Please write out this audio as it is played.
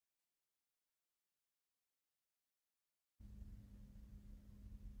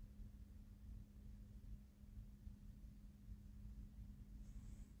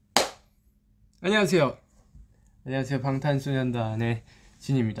안녕하세요. 안녕하세요. 방탄소년단의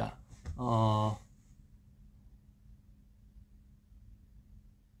진입니다.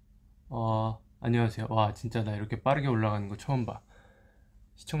 안녕하세요. 와, 진짜 나 이렇게 빠르게 올라가는 거 처음 봐.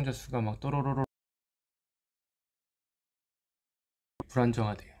 시청자 수가 막 또로로로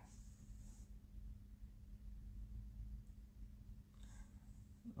불안정하대요.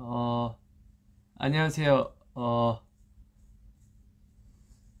 안녕하세요.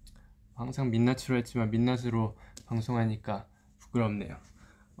 항상 민낯으로 했지만 민낯으로 방송하니까 부끄럽네요.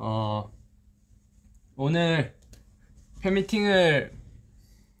 오늘 팬미팅을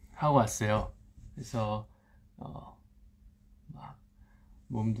하고 왔어요. 그래서 막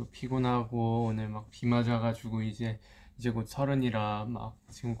몸도 피곤하고 오늘 막 비 맞아가지고 이제 곧 서른이라 막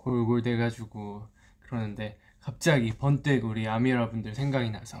지금 골골 돼가지고 그러는데 갑자기 번뜩 우리 아미라분들 생각이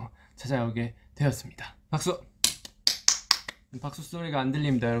나서 찾아오게 되었습니다. 박수! 박수 소리가 안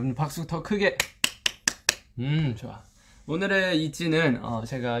들립니다. 여러분 박수 더 크게. 좋아. 오늘의 이찌는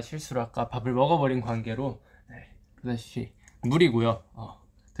제가 실수로 아까 밥을 먹어버린 관계로 그다시 물이고요.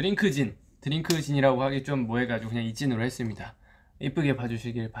 드링크진이라고 하기 좀 뭐해가지고 그냥 이찐으로 했습니다. 이쁘게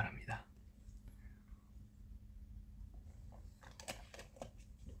봐주시길 바랍니다.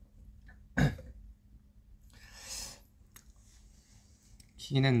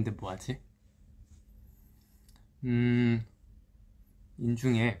 키긴 했는데 뭐하지?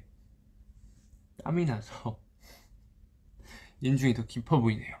 인중에 땀이 나서 인중이 더 깊어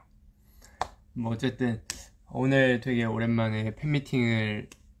보이네요. 뭐 어쨌든 오늘 되게 오랜만에 팬미팅을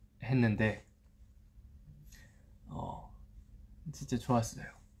했는데 진짜 좋았어요.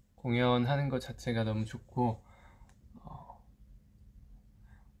 공연하는 것 자체가 너무 좋고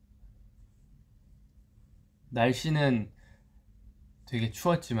날씨는 되게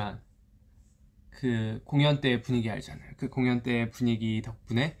추웠지만 그 공연 때의 분위기 알잖아요. 그 공연 때의 분위기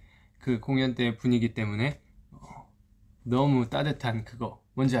덕분에 그 공연 때의 분위기 때문에 너무 따뜻한 그거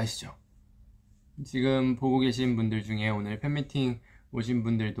뭔지 아시죠? 지금 보고 계신 분들 중에 오늘 팬미팅 오신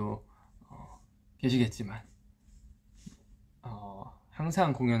분들도 계시겠지만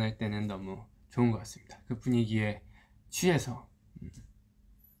항상 공연할 때는 너무 좋은 것 같습니다. 그 분위기에 취해서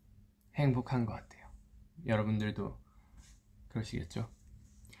행복한 것 같아요. 여러분들도 그러시겠죠?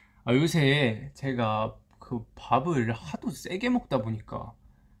 요새 제가 그 밥을 하도 세게 먹다 보니까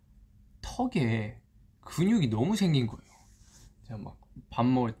턱에 근육이 너무 생긴 거예요. 제가 막 밥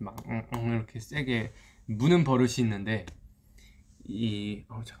먹을 때 막 이렇게 세게 무는 버릇이 있는데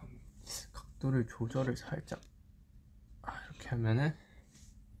잠깐 각도를 조절을 살짝 이렇게 하면은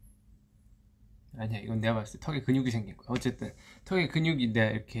아니야, 이건 내가 봤을 때 턱에 근육이 생긴 거야. 어쨌든 턱에 근육이 내가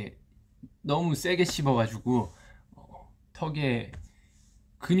이렇게 너무 세게 씹어가지고 턱에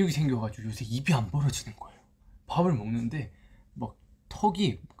근육이 생겨가지고 요새 입이 안 벌어지는 거예요. 밥을 먹는데 막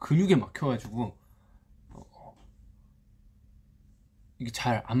턱이 근육에 막혀가지고 이게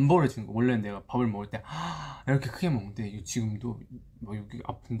잘 안 벌어지는 거. 원래는 내가 밥을 먹을 때 이렇게 크게 먹는데 지금도 막 여기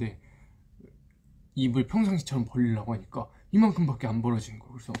아픈데 입을 평상시처럼 벌리려고 하니까 이만큼밖에 안 벌어지는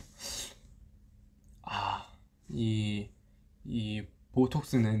거예요. 그래서 이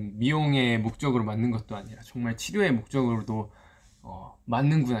보톡스는 미용의 목적으로 맞는 것도 아니라 정말 치료의 목적으로도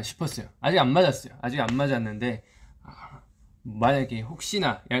맞는구나 싶었어요. 아직 안 맞았어요. 아직 안 맞았는데 만약에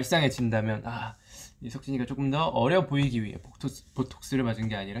혹시나 얄쌍해진다면 이 석진이가 조금 더 어려 보이기 위해 보톡스를 맞은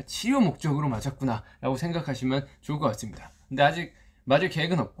게 아니라 치료 목적으로 맞았구나 라고 생각하시면 좋을 것 같습니다. 근데 아직 맞을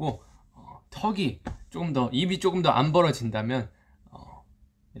계획은 없고 턱이 조금 더, 입이 조금 더 안 벌어진다면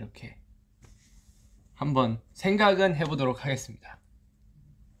이렇게 한번 생각은 해보도록 하겠습니다.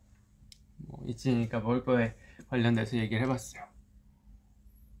 이찌니까 먹을 거에 관련돼서 얘기를 해봤어요.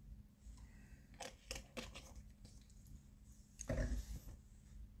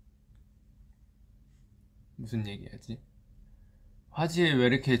 무슨 얘기하지? 화질 왜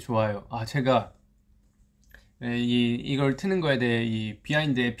이렇게 좋아요? 제가 이걸 트는 거에 대해 이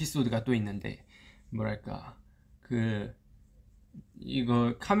비하인드 에피소드가 또 있는데 뭐랄까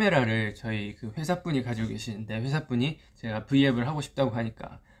이거 카메라를 저희 그 회사분이 가지고 계시는데 회사분이 제가 V앱을 하고 싶다고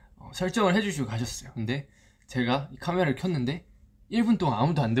하니까 설정을 해주시고 가셨어요. 근데 제가 이 카메라를 켰는데 1분 동안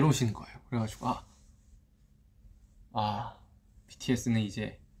아무도 안 들어오시는 거예요. 그래가지고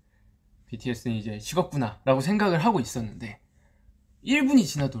BTS는 이제 식었구나 라고 생각을 하고 있었는데 1분이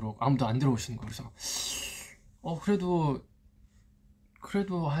지나도록 아무도 안 들어오시는 거예요. 그래서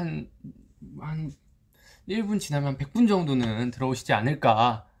그래도 한 1분 지나면 100분 정도는 들어오시지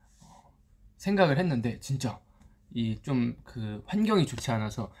않을까 생각을 했는데 진짜 좀 그 환경이 좋지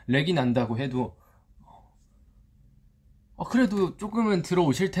않아서 렉이 난다고 해도 그래도 조금은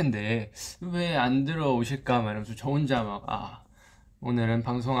들어오실 텐데 왜 안 들어오실까 말하면서 저 혼자 막 오늘은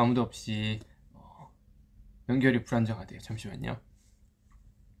방송 아무도 없이 연결이 불안정하대요. 잠시만요.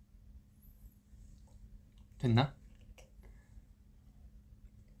 됐나?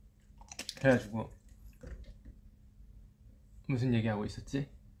 그래가지고 무슨 얘기하고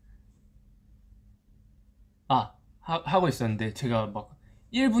있었지? 하고 있었는데 제가 막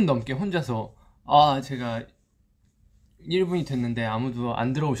 1분 넘게 혼자서 제가 1분이 됐는데 아무도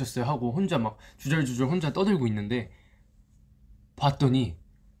안 들어오셨어요 하고 혼자 막 주절주절 혼자 떠들고 있는데 봤더니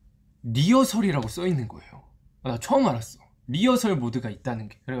리허설이라고 써 있는 거예요. 나 처음 알았어. 리허설 모드가 있다는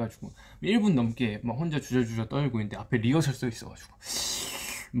게. 그래가지고 1분 넘게 막 혼자 주저주저 떨고 있는데 앞에 리허설 써 있어가지고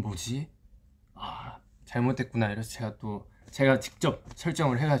뭐지? 잘못됐구나. 이래서 제가 직접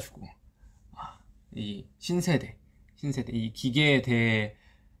설정을 해가지고 이 신세대 이 기계에 대해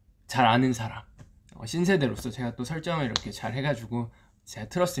잘 아는 사람, 신세대로서 제가 또 설정을 이렇게 잘 해가지고 제가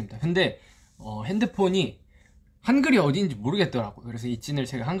틀었습니다. 근데 핸드폰이 한글이 어디인지 모르겠더라고요. 그래서 이 찐을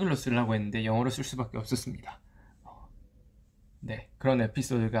제가 한글로 쓰려고 했는데 영어로 쓸 수밖에 없었습니다. 네, 그런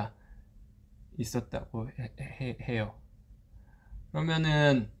에피소드가 있었다고 해요.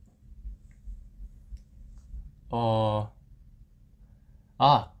 그러면은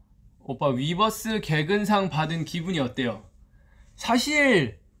오빠 위버스 개근상 받은 기분이 어때요?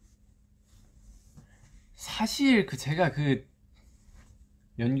 사실 제가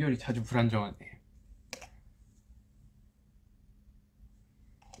연결이 자주 불안정하네.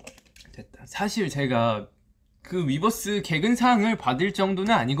 됐다. 사실 제가 그 위버스 개근상을 받을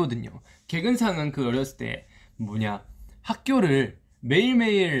정도는 아니거든요. 개근상은 어렸을 때 학교를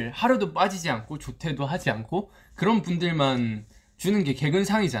매일매일 하루도 빠지지 않고 조퇴도 하지 않고 그런 분들만 주는 게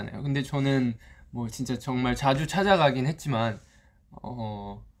개근상이잖아요. 근데 저는 뭐 진짜 정말 자주 찾아가긴 했지만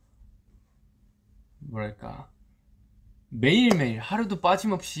뭐랄까 매일매일 하루도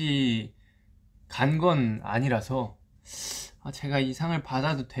빠짐없이 간 건 아니라서 제가 이 상을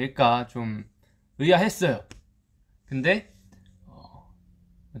받아도 될까 좀 의아했어요. 근데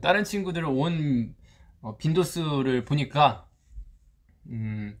다른 친구들 온 빈도수를 보니까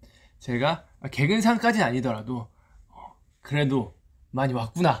제가 개근상까지는 아니더라도 그래도 많이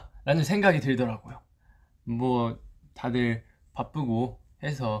왔구나 라는 생각이 들더라고요. 뭐 다들 바쁘고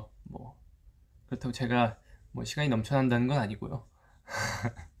해서 뭐 그렇다고 제가 뭐 시간이 넘쳐난다는 건 아니고요.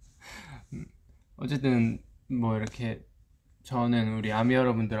 어쨌든 뭐 이렇게 저는 우리 아미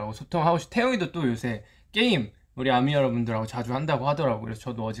여러분들하고 소통하고 태영이도 또 요새 게임 우리 아미 여러분들하고 자주 한다고 하더라고요. 그래서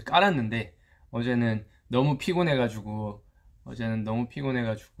저도 어제 깔았는데 어제는 너무 피곤해가지고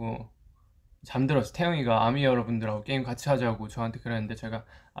잠들었어. 태영이가 아미 여러분들하고 게임 같이 하자고 저한테 그랬는데 제가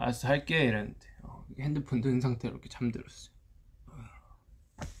알았어 할게 이랬는데 핸드폰 든 상태로 이렇게 잠들었어요.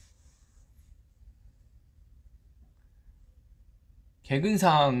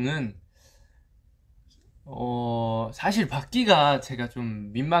 개근상은 사실 받기가 제가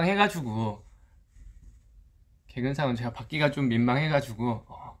좀 민망해가지고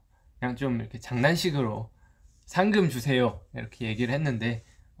그냥 좀 이렇게 장난식으로 상금 주세요 이렇게 얘기를 했는데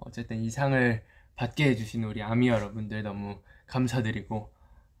어쨌든 이 상을 받게 해주신 우리 아미 여러분들 너무 감사드리고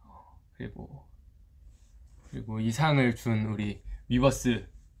그리고 이 상을 준 우리 위버스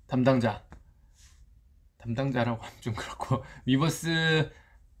담당자라고 하면 좀 그렇고 위버스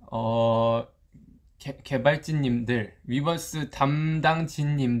개발진님들, 위버스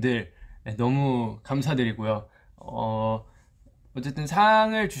담당진님들 너무 감사드리고요. 어쨌든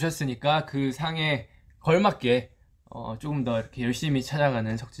상을 주셨으니까 그 상에 걸맞게 조금 더 이렇게 열심히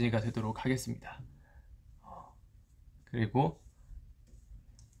찾아가는 석진이가 되도록 하겠습니다. 그리고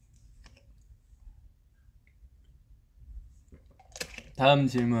다음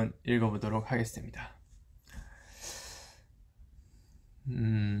질문 읽어보도록 하겠습니다.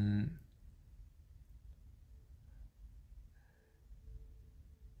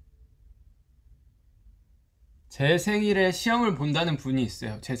 제 생일에 시험을 본다는 분이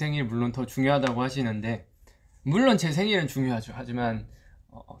있어요. 제 생일 물론 더 중요하다고 하시는데 물론 제 생일은 중요하죠. 하지만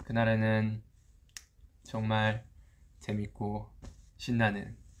그날에는 정말 재밌고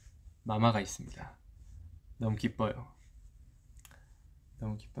신나는 마마가 있습니다. 너무 기뻐요.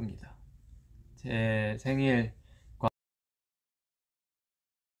 너무 기쁩니다. 제 생일과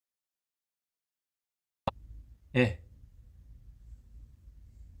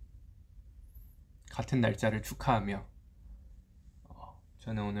같은 날짜를 축하하며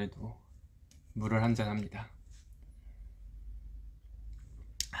저는 오늘도 물을 한잔 합니다.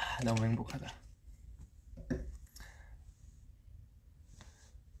 너무 행복하다.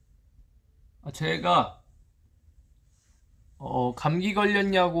 제가 감기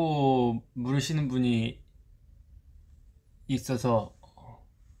걸렸냐고 물으시는 분이 있어서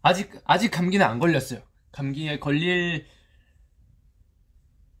아직 감기는 안 걸렸어요. 감기에 걸릴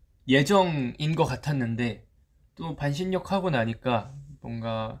예정인 것 같았는데 또 반신욕하고 나니까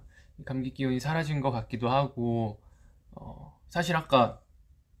뭔가 감기 기운이 사라진 것 같기도 하고, 사실 아까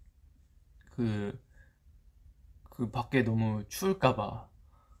그, 그 밖에 너무 추울까봐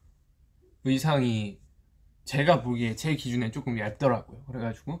의상이 제가 보기에 제 기준에 조금 얇더라고요.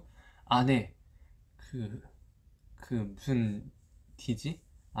 그래가지고 안에 그, 그 무슨 티지?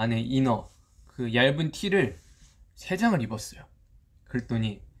 안에 이너, 그 얇은 티를 3장을 입었어요.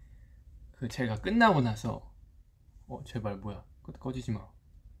 그랬더니 그 제가 끝나고 나서 제발 뭐야 꺼지지 마.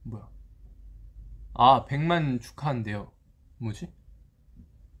 뭐야, 아 100만 축하한대요. 뭐지?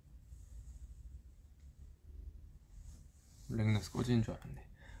 렉너스 꺼지는 줄 알았네.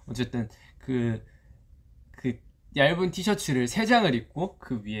 어쨌든 그 얇은 티셔츠를 3장을 입고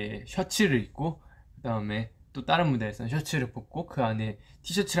그 위에 셔츠를 입고 그 다음에 또 다른 무대에서는 셔츠를 벗고 그 안에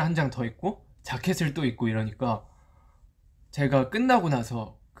티셔츠를 한 장 더 입고 자켓을 또 입고 이러니까 제가 끝나고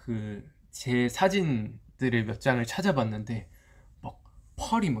나서 그 제 사진들을 몇 장을 찾아봤는데 막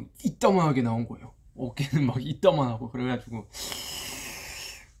팔이 막 이따만하게 나온 거예요. 어깨는 막 이따만하고. 그래가지고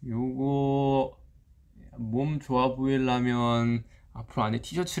요거 몸 좋아 보이려면 앞으로 안에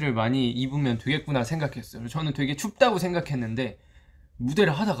티셔츠를 많이 입으면 되겠구나 생각했어요. 저는 되게 춥다고 생각했는데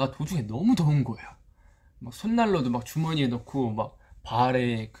무대를 하다가 도중에 너무 더운 거예요. 막 손난로도 막 주머니에 넣고 막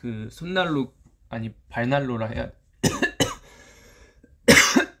발에 그 손난로, 아니 발난로라 해야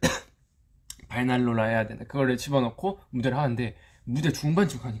발난로라 해야 되나, 그거를 집어넣고 무대를 하는데 무대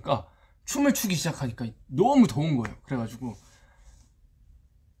중반쯤 가니까 춤을 추기 시작하니까 너무 더운 거예요. 그래가지고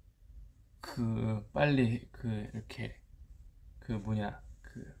빨리 이렇게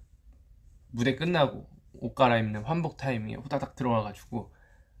무대 끝나고 옷 갈아입는 환복 타이밍에 후다닥 들어와가지고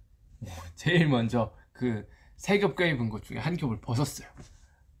제일 먼저 3겹 껴입은 것 중에 한 겹을 벗었어요.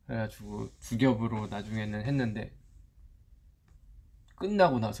 그래가지고 2겹으로 나중에는 했는데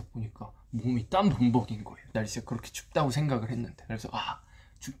끝나고 나서 보니까 몸이 땀 범벅인 거예요. 날씨가 그렇게 춥다고 생각을 했는데. 그래서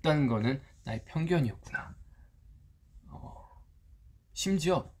춥다는 거는 나의 편견이었구나.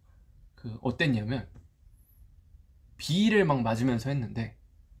 심지어 어땠냐면 비를 막 맞으면서 했는데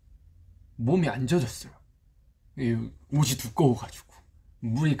몸이 안 젖었어요. 옷이 두꺼워가지고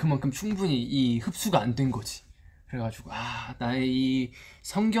물이 그만큼 충분히 흡수가 안 된 거지. 그래가지고 나의 이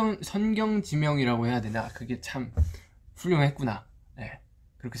선경지명이라고 해야 되나, 그게 참 훌륭했구나. 네,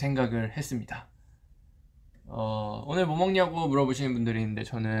 그렇게 생각을 했습니다. 오늘 뭐 먹냐고 물어보시는 분들이 있는데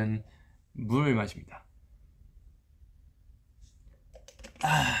저는 물을 마십니다.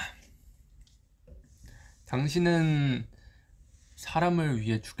 당신은 사람을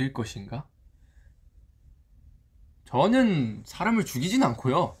위해 죽일 것인가? 저는 사람을 죽이진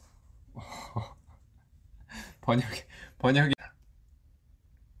않고요. 번역이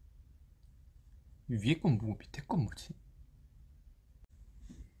위에 건 뭐고 밑에 건 뭐지?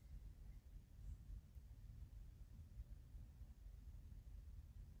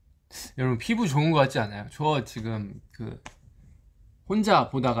 여러분 피부 좋은 거 같지 않아요? 저 지금 혼자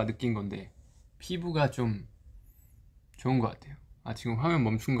보다가 느낀 건데 피부가 좀 좋은 것 같아요. 지금 화면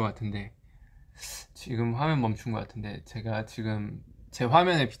멈춘 것 같은데 제가 지금 제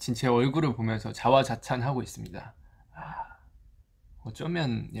화면에 비친 제 얼굴을 보면서 자화자찬하고 있습니다.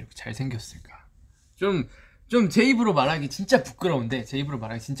 어쩌면 이렇게 잘생겼을까. 좀 제 입으로 말하기 진짜 부끄러운데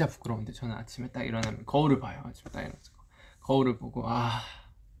저는 아침에 딱 일어나면 거울을 봐요. 아침에 딱 일어나서 거울을 보고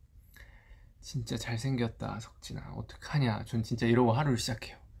진짜 잘생겼다 석진아 어떡하냐, 전 진짜 이러고 하루를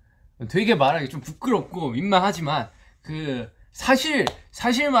시작해요. 되게 말하기 좀 부끄럽고 민망하지만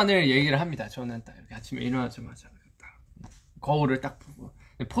사실만을 얘기를 합니다. 저는 딱 이렇게 아침에 일어나자마자 딱 거울을 딱 보고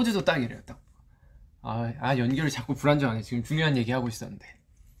포즈도 딱 이래요. 딱 연결이 자꾸 불안정하네. 지금 중요한 얘기 하고 있었는데.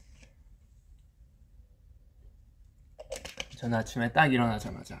 저는 아침에 딱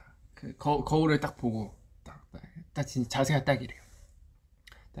일어나자마자 거울을 딱 보고 딱 진짜 자세가 딱 이래요.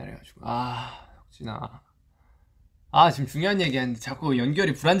 그래가지고 석진아 지금 중요한 얘기 하는데 자꾸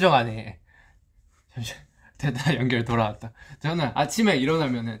연결이 불안정하네. 잠시 됐다, 연결 돌아왔다. 저는 아침에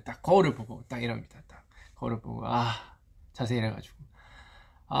일어나면은 딱 거울을 보고 딱 이럽니다. 딱 거울을 보고 자세히 이래가지고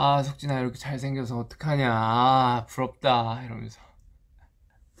석진아 이렇게 잘생겨서 어떡하냐, 부럽다 이러면서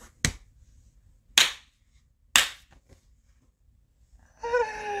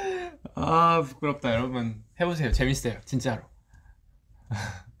부끄럽다. 여러분 해보세요. 재밌어요 진짜로.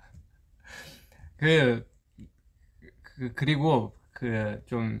 그리고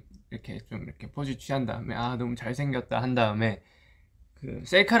좀 이렇게 포즈 취한 다음에 너무 잘생겼다 한 다음에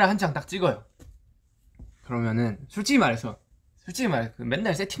셀카를 한 장 딱 찍어요. 그러면은 솔직히 말해서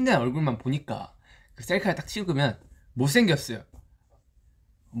맨날 세팅된 얼굴만 보니까 셀카를 딱 찍으면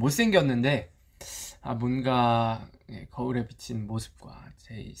못생겼는데 뭔가 거울에 비친 모습과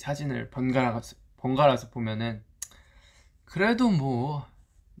제 사진을 번갈아 번갈아서 보면은 그래도 뭐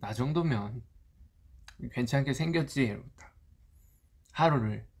나 정도면 괜찮게 생겼지 이러고 딱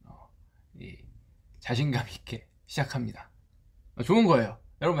하루를 이 자신감 있게 시작합니다. 좋은 거예요.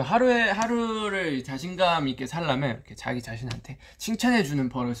 여러분 하루를 자신감 있게 살려면 이렇게 자기 자신한테 칭찬해주는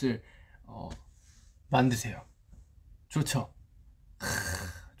버릇을 만드세요. 좋죠?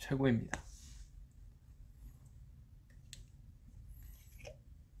 최고입니다.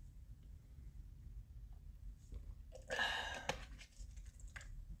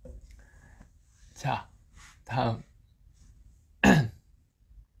 자, 다음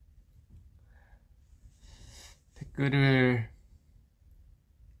댓글을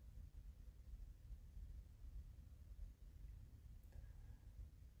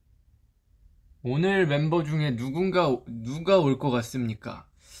오늘 멤버 중에 누가 올 것 같습니까?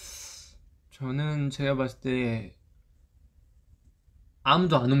 저는 제가 봤을 때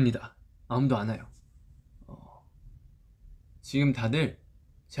아무도 안 옵니다. 아무도 안 와요. 지금 다들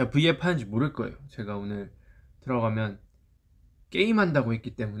제가 V앱 하는지 모를 거예요. 제가 오늘 들어가면 게임한다고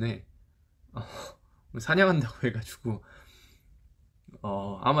했기 때문에 사냥한다고 해가지고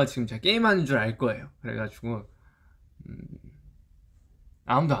아마 지금 제가 게임하는 줄 알 거예요. 그래가지고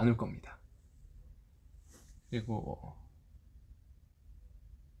아무도 안 올 겁니다. 그리고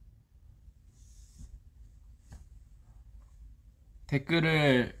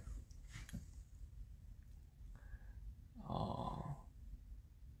댓글을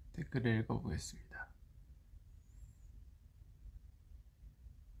읽어보겠습니다.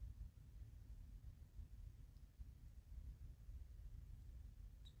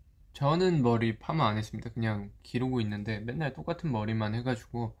 저는 머리 파마 안 했습니다. 그냥 기르고 있는데 맨날 똑같은 머리만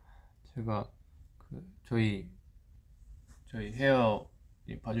해가지고 제가 저희 헤어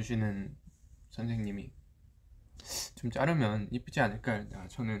봐주시는 선생님이 좀 자르면 이쁘지 않을까.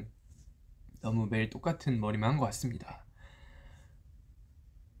 저는 너무 매일 똑같은 머리만 한 것 같습니다.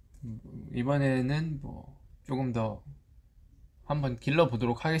 이번에는 뭐 조금 더 한번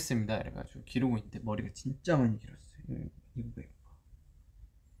길러보도록 하겠습니다. 이래가지고 기르고 있는데 머리가 진짜 많이 길었어요. 이거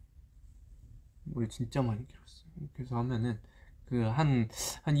머리 진짜 많이 길었어요. 그래서 하면은 한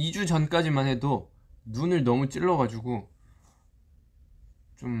 2주 전까지만 해도 눈을 너무 찔러가지고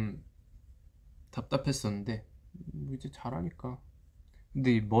좀 답답했었는데 이제 잘하니까.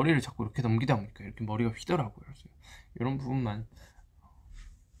 근데 이 머리를 자꾸 이렇게 넘기다 보니까 이렇게 머리가 휘더라고요. 그래서 이런 부분만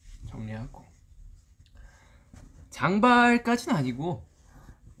정리하고, 장발까지는 아니고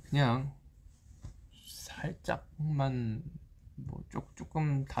그냥 살짝만 뭐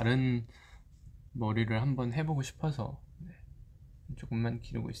조금 다른 머리를 한번 해보고 싶어서 조금만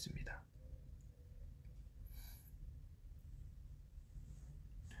기르고 있습니다.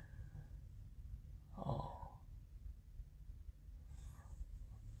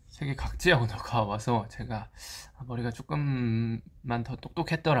 세계 각지의 언어가 와서 제가 머리가 조금만 더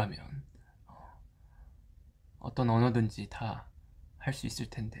똑똑했더라면 어떤 언어든지 다 할 수 있을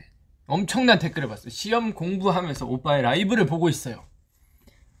텐데. 엄청난 댓글을 봤어요. 시험 공부하면서 오빠의 라이브를 보고 있어요.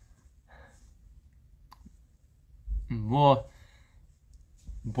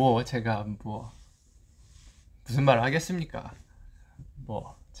 제가 무슨 말을 하겠습니까?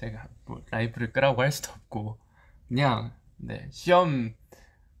 제가 라이브를 끄라고 할 수도 없고, 그냥 시험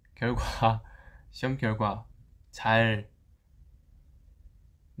결과 잘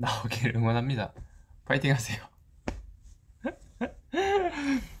나오길 응원합니다. 파이팅 하세요.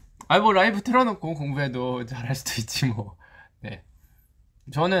 라이브 틀어놓고 공부해도 잘할 수도 있지 뭐. 네,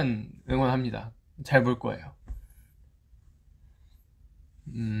 저는 응원합니다. 잘 볼 거예요.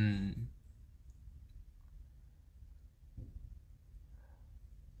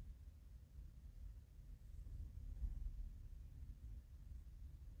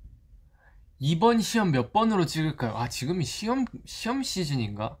 이번 시험 몇 번으로 찍을까요? 지금이 시험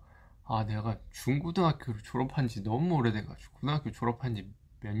시즌인가? 내가 중고등학교를 졸업한 지 너무 오래돼가지고. 고등학교 졸업한 지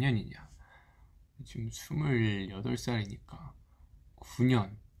몇 년이냐? 지금 28살이니까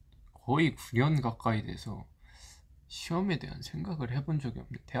 9년, 거의 9년 가까이 돼서 시험에 대한 생각을 해본 적이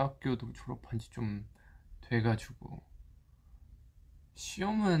없는데, 대학교도 졸업한 지 좀 돼가지고.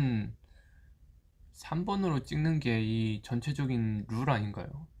 시험은 3번으로 찍는 게 이 전체적인 룰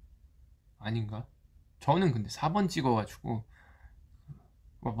아닌가요? 아닌가? 저는 근데 4번 찍어가지고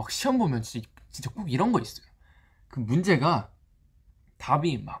막 시험 보면 진짜 꼭 이런 거 있어요. 그 문제가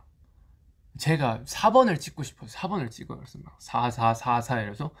답이 막 제가 4번을 찍고 싶어서 4번을 찍어요. 그래서 막 4, 4, 4, 4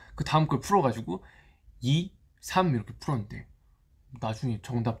 이래서 그 다음 걸 풀어가지고 2, 3 이렇게 풀었는데, 나중에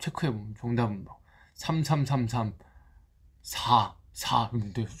정답 체크해보면 정답은 막 3, 3, 3, 3, 4, 4.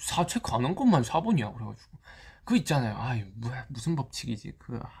 근데 4 체크 안 한 것만 4번이야. 그래가지고 그거 있잖아요. 무슨 법칙이지?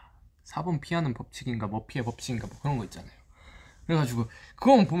 4번 피하는 법칙인가 머피의 법칙인가 뭐 그런 거 있잖아요. 그래가지고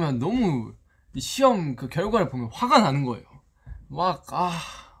그거 보면 너무 시험 그 결과를 보면 화가 나는 거예요. 막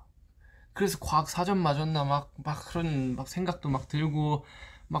그래서 과학 사전 맞았나 막 그런 막 생각도 막 들고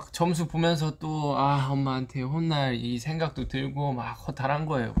막 점수 보면서 또 엄마한테 혼날 이 생각도 들고 막 허탈한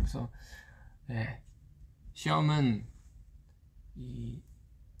거예요. 그래서 네, 시험은 이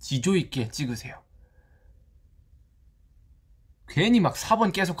지조 있게 찍으세요. 괜히 막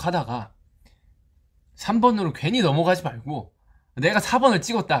 4번 계속 하다가 3번으로 괜히 넘어가지 말고 내가 4번을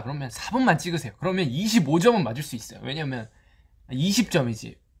찍었다 그러면 4번만 찍으세요. 그러면 25점은 맞을 수 있어요. 왜냐면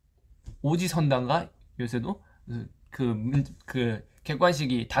 20점이지 오지선단가 요새도 그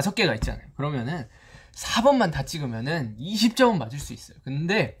객관식이 5개가 있잖아요. 그러면은 4번만 다 찍으면은 20점은 맞을 수 있어요.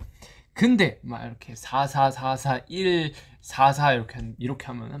 근데 막 이렇게 4, 4, 4, 4, 1, 4, 4 이렇게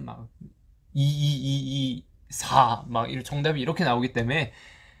하면은 막 2, 2, 2, 2, 4 막 정답이 이렇게 나오기 때문에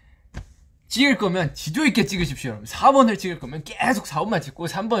찍을 거면 지조 있게 찍으십시오. 여러분. 4번을 찍을 거면 계속 4번만 찍고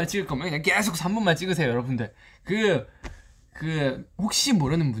 3번을 찍을 거면 그냥 계속 3번만 찍으세요, 여러분들. 혹시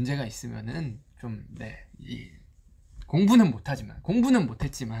모르는 문제가 있으면은 좀 공부는 못했지만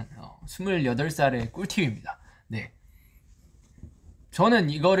 28살의 꿀팁입니다. 네. 저는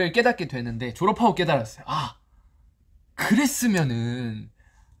이거를 깨닫게 되는데 졸업하고 깨달았어요. 그랬으면은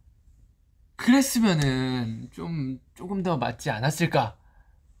조금 더 맞지 않았을까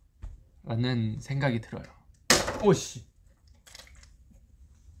라는 생각이 들어요. 오씨.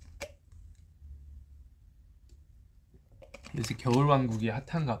 요새 겨울왕국이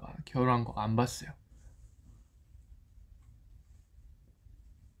핫한가봐. 겨울왕국 안 봤어요.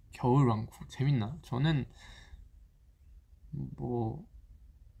 겨울왕국 재밌나? 저는 뭐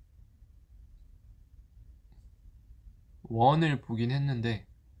원을 보긴 했는데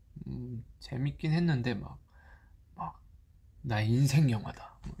재밌긴 했는데 막 나 인생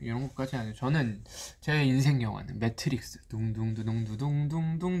영화다 뭐 이런 것까지 아니에요. 저는 제 인생 영화는 매트릭스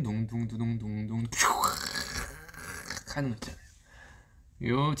둥둥두둥두둥둥둥둥둥둥둥둥 하는 거 있잖아요.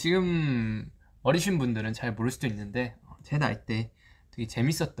 지금 어리신 분들은 잘 모를 수도 있는데 제 나이 때 되게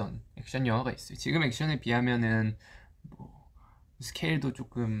재밌었던 액션 영화가 있어요. 지금 액션에 비하면은 뭐 스케일도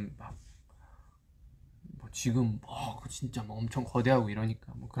조금 지금 진짜 엄청 거대하고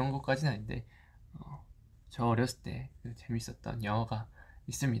이러니까 뭐 그런 것까지는 아닌데 저 어렸을 때 재밌었던 영화가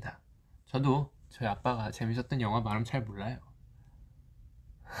있습니다. 저도 저희 아빠가 재밌었던 영화 말하면 잘 몰라요.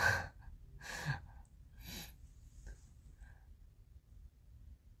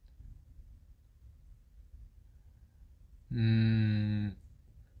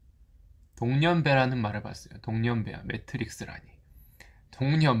 동년배라는 말을 봤어요. 동년배야. 매트릭스라니.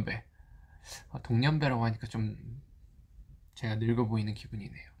 동년배. 동년배라고 하니까 좀 제가 늙어 보이는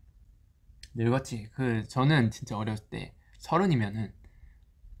기분이네요. 늙었지. 저는 진짜 어렸을 때 30이면은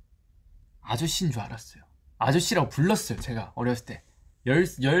아저씨인 줄 알았어요. 아저씨라고 불렀어요. 제가 어렸을 때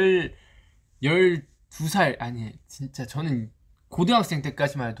 12살 아니 진짜 저는 고등학생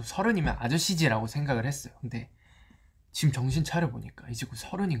때까지만 해도 30이면 아저씨지라고 생각을 했어요. 근데 지금 정신 차려보니까 이제 곧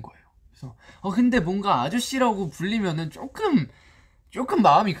 30인 거예요. 그래서 근데 뭔가 아저씨라고 불리면은 조금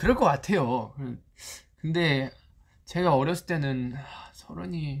마음이 그럴 것 같아요. 근데 제가 어렸을 때는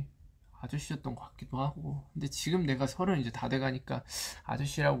 30이 아저씨였던 것 같기도 하고 근데 지금 내가 30 이제 다 돼가니까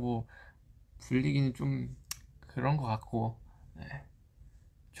아저씨라고 불리기는 좀 그런 것 같고 네.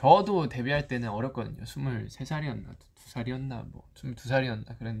 저도 데뷔할 때는 어렸거든요. 23살이었나 2살이었나 뭐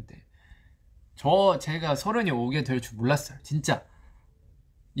 22살이었나 그랬는데 제가 30이 오게 될 줄 몰랐어요. 진짜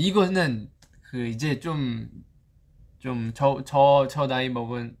이거는 이제 저 나이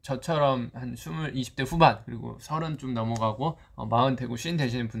먹은 저처럼 한 20대 후반 그리고 30 좀 넘어가고 40 되고 50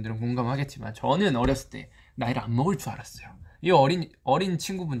 되시는 분들은 공감하겠지만 저는 어렸을 때 나이를 안 먹을 줄 알았어요. 이 어린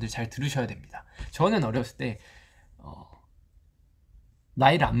친구분들 잘 들으셔야 됩니다. 저는 어렸을 때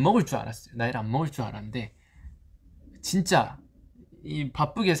나이를 안 먹을 줄 알았어요. 나이를 안 먹을 줄 알았는데 진짜 이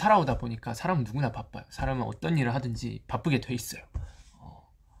바쁘게 살아오다 보니까 사람은 누구나 바빠요. 사람은 어떤 일을 하든지 바쁘게 돼 있어요.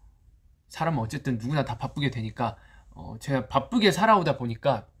 사람은 어쨌든 누구나 다 바쁘게 되니까 제가 바쁘게 살아오다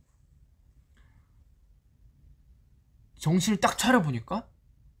보니까 정신을 딱 차려보니까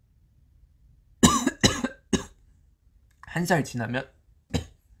한 살 지나면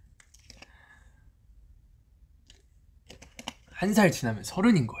한 살 지나면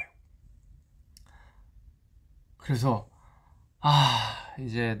 30인 거예요. 그래서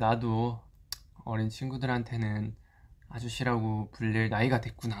이제 나도 어린 친구들한테는 아저씨라고 불릴 나이가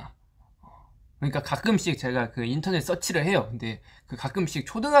됐구나. 그러니까 가끔씩 제가 인터넷 서치를 해요. 근데 가끔씩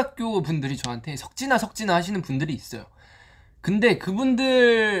초등학교 분들이 저한테 석진아 하시는 분들이 있어요. 근데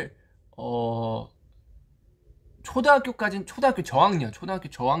그분들 초등학교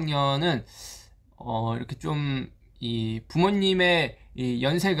저학년은 이렇게 좀 이 부모님의 이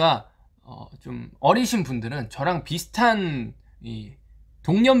연세가 좀 어리신 분들은 저랑 비슷한 이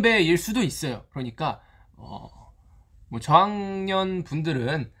동년배일 수도 있어요. 그러니까 뭐 저학년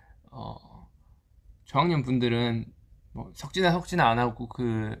분들은 뭐 석진아 안 하고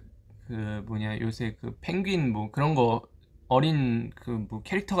그 뭐냐 요새 그 펭귄 뭐 그런 거 어린 그 뭐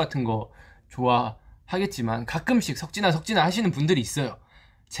캐릭터 같은 거 좋아하겠지만 가끔씩 석진아 하시는 분들이 있어요.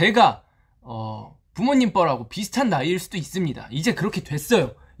 제가 부모님 뻘하고 비슷한 나이일 수도 있습니다. 이제 그렇게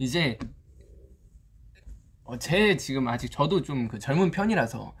됐어요. 이제 제 지금 아직 저도 좀 그 젊은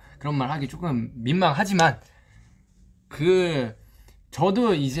편이라서 그런 말 하기 조금 민망하지만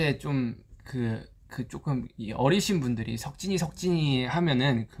저도 이제 좀 조금 이 어리신 분들이 석진이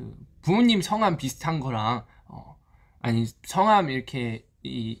하면은 그 부모님 성함 비슷한 거랑 아니 성함 이렇게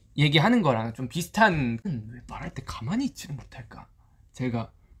얘기하는 거랑 좀 비슷한 왜 말할 때 가만히 있지를 못할까?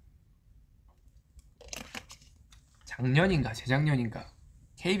 제가 작년인가 재작년인가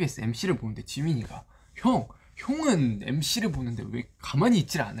KBS MC를 보는데 지민이가 형은 MC를 보는데 왜 가만히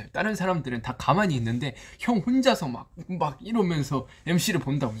있질 않아요? 다른 사람들은 다 가만히 있는데 형 혼자서 막 이러면서 MC를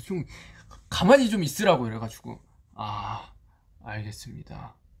본다고. 좀 가만히 좀 있으라고 이래가지고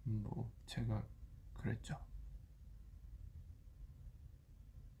알겠습니다. 뭐 제가 그랬죠.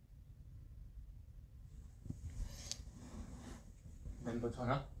 멤버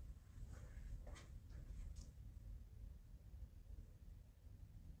전화?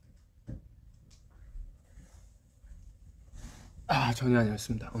 전혀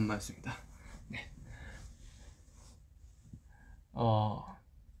아니었습니다. 엄마였습니다. 네.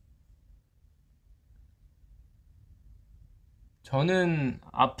 저는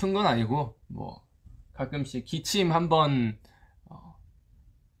아픈 건 아니고 뭐 가끔씩 기침 한번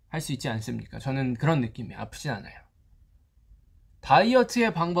할 수 있지 않습니까? 저는 그런 느낌이 아프진 않아요.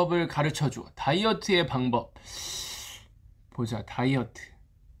 다이어트의 방법을 가르쳐줘. 다이어트의 방법 보자.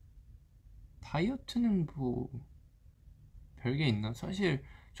 다이어트는 뭐 별게 있나? 사실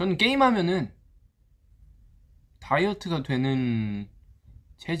저는 게임하면은 다이어트가 되는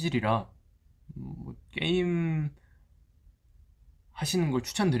체질이라 뭐 게임 하시는 걸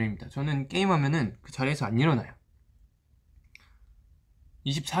추천드립니다. 저는 게임하면은 그 자리에서 안 일어나요.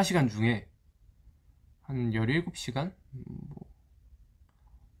 24시간 중에 한 17시간? 뭐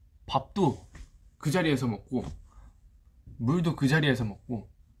밥도 그 자리에서 먹고 물도 그 자리에서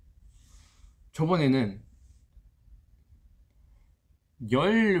먹고 저번에는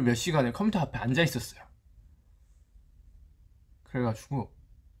열 몇 시간을 컴퓨터 앞에 앉아 있었어요. 그래가지고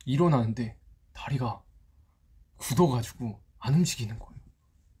일어나는데 다리가 굳어가지고 안 움직이는 거예요.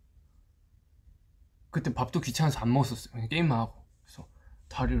 그때 밥도 귀찮아서 안 먹었었어요. 그냥 게임만 하고. 그래서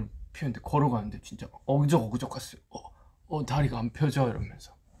다리를 펴는데 걸어가는데 진짜 어그적 갔어요. 다리가 안 펴져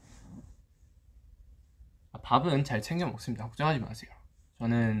이러면서. 밥은 잘 챙겨 먹습니다. 걱정하지 마세요.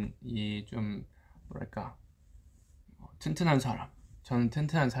 저는 이 좀 뭐랄까 튼튼한 사람. 저는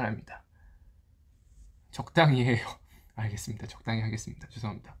튼튼한 사람입니다. 적당히 해요. 알겠습니다. 적당히 하겠습니다.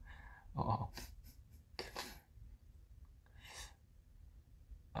 죄송합니다.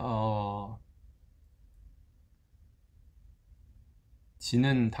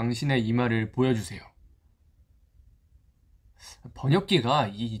 지는 당신의 이마를 보여주세요.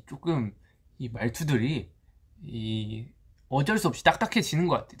 번역기가 조금 이 말투들이 어쩔 수 없이 딱딱해지는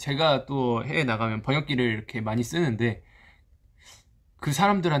것 같아요. 제가 또 해외 나가면 번역기를 이렇게 많이 쓰는데 그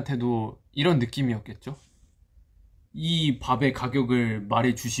사람들한테도 이런 느낌이었겠죠? 이 밥의 가격을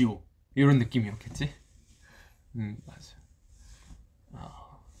말해 주시오. 이런 느낌이었겠지? 맞아.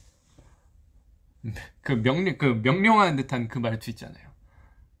 그 명령하는 듯한 그 말투 있잖아요.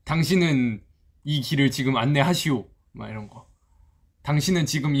 당신은 이 길을 지금 안내하시오. 막 이런 거. 당신은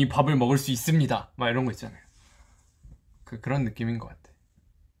지금 이 밥을 먹을 수 있습니다. 막 이런 거 있잖아요. 그런 느낌인 것 같아.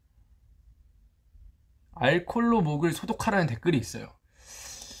 알콜로 목을 소독하라는 댓글이 있어요.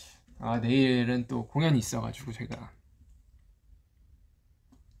 내일은 또 공연이 있어가지고 제가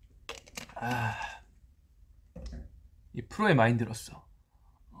이 프로의 마인드로서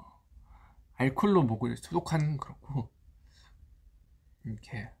알콜로 목을 소독하는 건 그렇고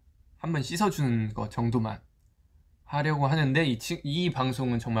이렇게 한번 씻어주는 거 정도만 하려고 하는데 이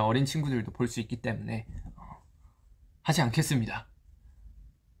방송은 정말 어린 친구들도 볼 수 있기 때문에 하지 않겠습니다.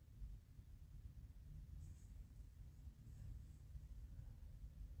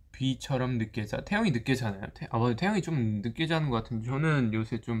 B처럼 늦게 자. 태영이 늦게 자나요? 맞아. 태영이 좀 늦게 자는 것 같은데 저는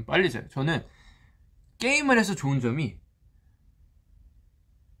요새 좀 빨리 자요. 저는 게임을 해서 좋은 점이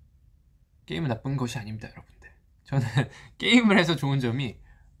게임은 나쁜 것이 아닙니다, 여러분들. 저는 게임을 해서 좋은 점이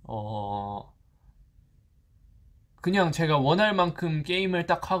그냥 제가 원할 만큼 게임을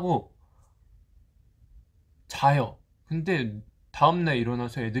딱 하고 자요. 근데 다음날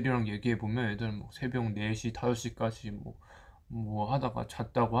일어나서 애들이랑 얘기해보면 애들은 뭐 새벽 4시, 5시까지 뭐 하다가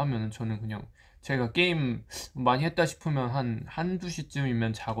잤다고 하면은 저는 그냥 제가 게임 많이 했다 싶으면 한두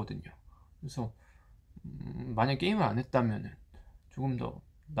시쯤이면 자거든요. 그래서 만약 게임을 안 했다면은 조금 더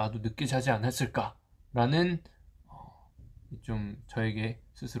나도 늦게 자지 않았을까라는 좀 저에게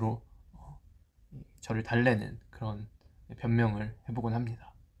스스로 저를 달래는 그런 변명을 해보곤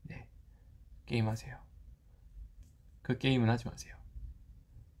합니다. 네, 게임하세요. 그 게임은 하지 마세요.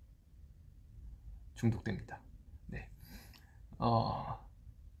 중독됩니다. 네. 어,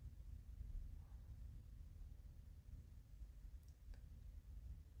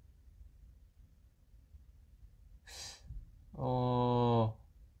 어,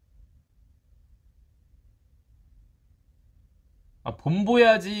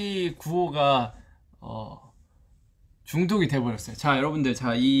 본보야지 구호가 중독이 돼버렸어요. 자, 여러분들,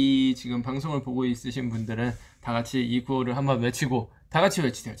 자, 이 지금 방송을 보고 있으신 분들은 다 같이 이 구호를 한번 외치고 다 같이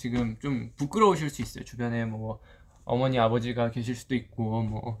외치세요. 지금 좀 부끄러우실 수 있어요. 주변에 뭐 어머니, 아버지가 계실 수도 있고,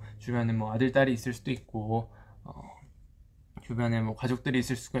 뭐 주변에 뭐 아들, 딸이 있을 수도 있고, 주변에 뭐 가족들이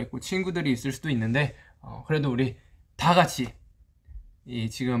있을 수가 있고, 친구들이 있을 수도 있는데, 그래도 우리 다 같이 이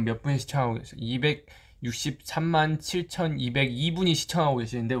지금 몇 분이 시청하고 계세요? 263만 7,202분이 시청하고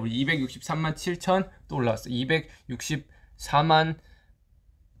계시는데 우리 263만 7천 또 올라왔어. 264만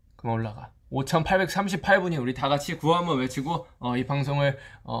그만 올라가. 5,838분이 우리 다 같이 구호 한번 외치고 이 방송을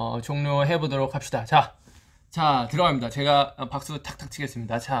종료해 보도록 합시다. 자 들어갑니다. 제가 박수 탁탁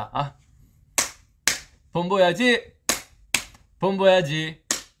치겠습니다. 자, 본보야지, 본보야지,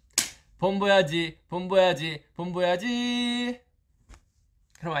 본보야지, 본보야지, 본보야지.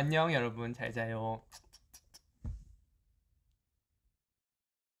 그럼 안녕 여러분, 잘 자요.